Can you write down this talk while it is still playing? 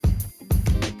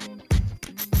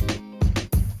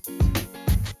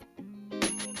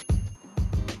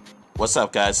What's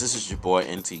up, guys? This is your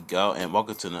boy NT Go, and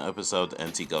welcome to another episode of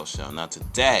the NT Go Show. Now,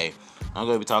 today, I'm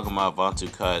going to be talking about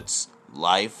VonTooCut's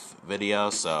life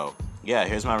video. So, yeah,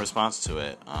 here's my response to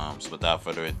it. So, without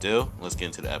further ado, let's get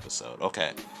into the episode.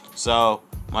 Okay, so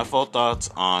my full thoughts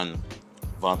on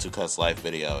VonTooCut's life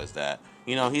video is that,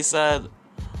 he said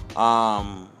a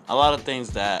lot of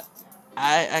things that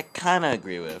I kind of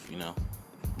agree with,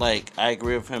 Like, I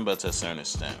agree with him, but to a certain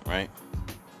extent, right?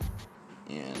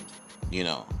 And,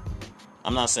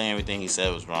 I'm not saying everything he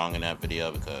said was wrong in that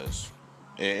video because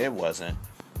it wasn't.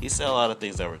 He said a lot of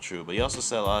things that were true, but he also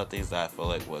said a lot of things that I feel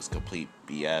like was complete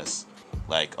BS.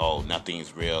 Like, oh,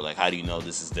 nothing's real. Like, how do you know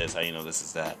this is this? How do you know this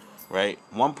is that? Right?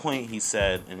 One point he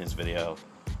said in his video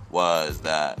was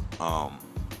that,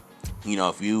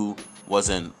 if you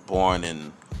wasn't born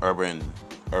in urban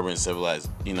civilization,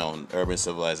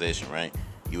 right?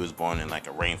 You was born in like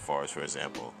a rainforest, for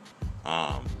example.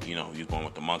 You was born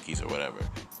with the monkeys or whatever,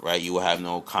 right? You will have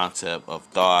no concept of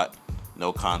thought,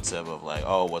 no concept of like,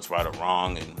 oh, what's right or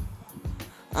wrong,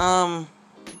 and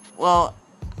well,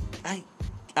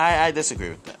 I disagree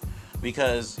with that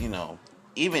because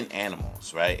even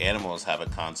animals, right? Animals have a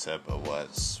concept of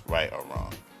what's right or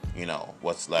wrong,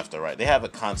 what's left or right. They have a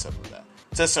concept of that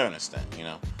to a certain extent,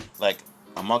 like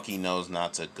a monkey knows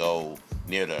not to go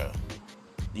near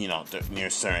near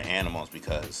certain animals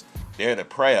because they're the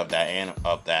prey of that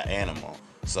animal.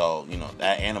 So,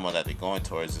 that animal that they're going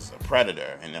towards is a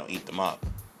predator and they'll eat them up.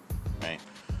 Right?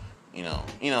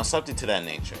 Something to that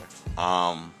nature.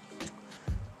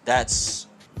 That's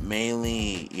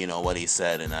mainly, what he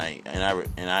said, and I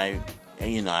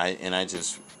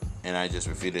just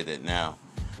refuted it now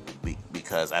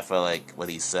because I felt like what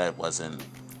he said wasn't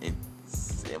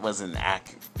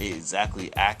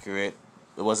exactly accurate.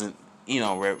 It wasn't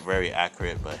very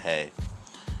accurate, but hey,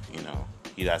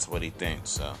 that's what he thinks.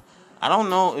 So I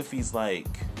don't know if he's like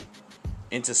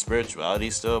into spirituality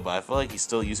still, but I feel like he's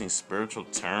still using spiritual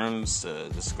terms to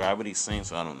describe what he's saying.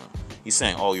 So I don't know. He's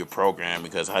saying, "Oh, you're programmed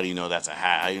because how do you know that's a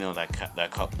hat? How do you know that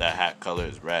hat color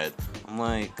is red?" I'm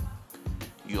like,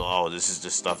 this is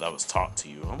just stuff that was taught to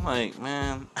you. I'm like,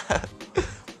 man,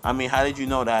 I mean, how did you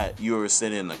know that you were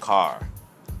sitting in the car?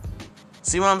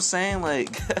 See what I'm saying?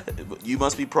 Like, you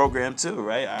must be programmed too,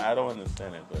 right? I don't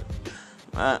understand it,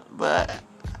 but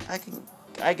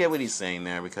I get what he's saying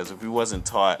there because if he wasn't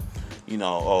taught,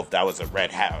 if that was a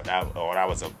red hat or that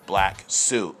was a black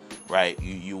suit, right?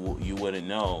 You wouldn't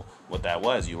know what that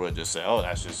was. You would just say, oh,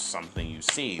 that's just something you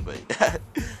see. But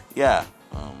yeah,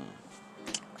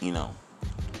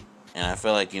 and I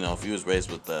feel like if you was raised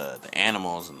with the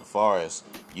animals in the forest,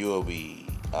 you will be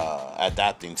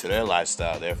adapting to their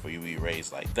lifestyle. Therefore, you'll be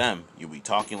raised like them. You'll be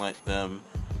talking like them,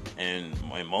 and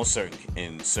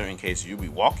in certain cases, you'll be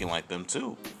walking like them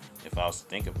too. If I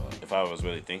was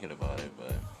really thinking about it,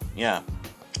 but yeah,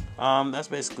 that's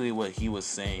basically what he was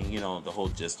saying. The whole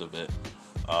gist of it.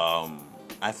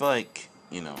 I feel like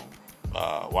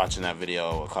watching that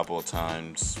video a couple of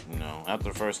times.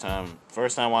 After the first time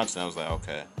watching, I was like,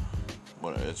 okay,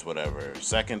 it's whatever.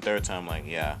 Second, third time, like,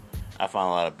 yeah, I found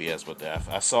a lot of BS with that.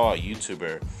 I saw a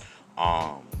YouTuber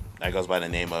that goes by the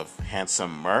name of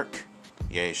Handsome Merc.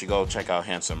 Yeah, you should go check out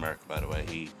Handsome Merc, by the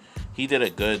way. He did a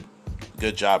good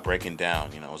job breaking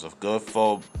down. It was a good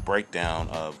full breakdown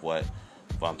of what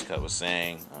VonTooCut was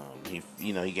saying. He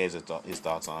gave his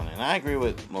thoughts on it, and I agree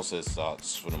with most of his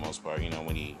thoughts for the most part.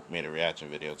 When he made a reaction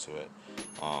video to it.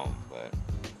 But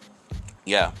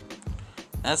yeah,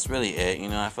 that's really it.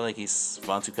 I feel like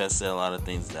VonTooCut said a lot of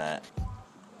things that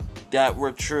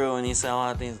were true, and he said a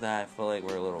lot of things that I feel like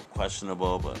were a little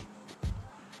questionable, but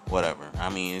whatever. I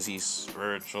mean, is he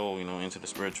spiritual, into the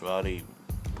spirituality?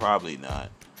 Probably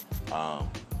not.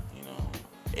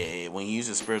 When he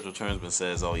uses spiritual terms but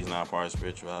says, oh, he's not part of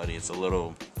spirituality, it's a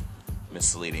little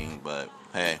misleading, but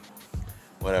hey,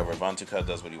 whatever. VonTooCut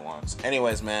does what he wants.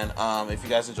 Anyways, man, if you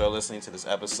guys enjoy listening to this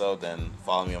episode, then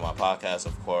follow me on my podcast,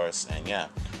 of course, and yeah,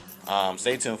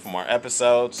 stay tuned for more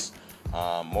episodes.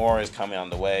 More is coming on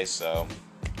the way, so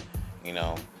you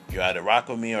either rock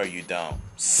with me or you don't.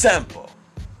 Simple.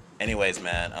 Anyways,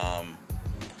 man,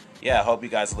 yeah, I hope you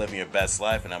guys are living your best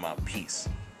life, and I'm out. Peace.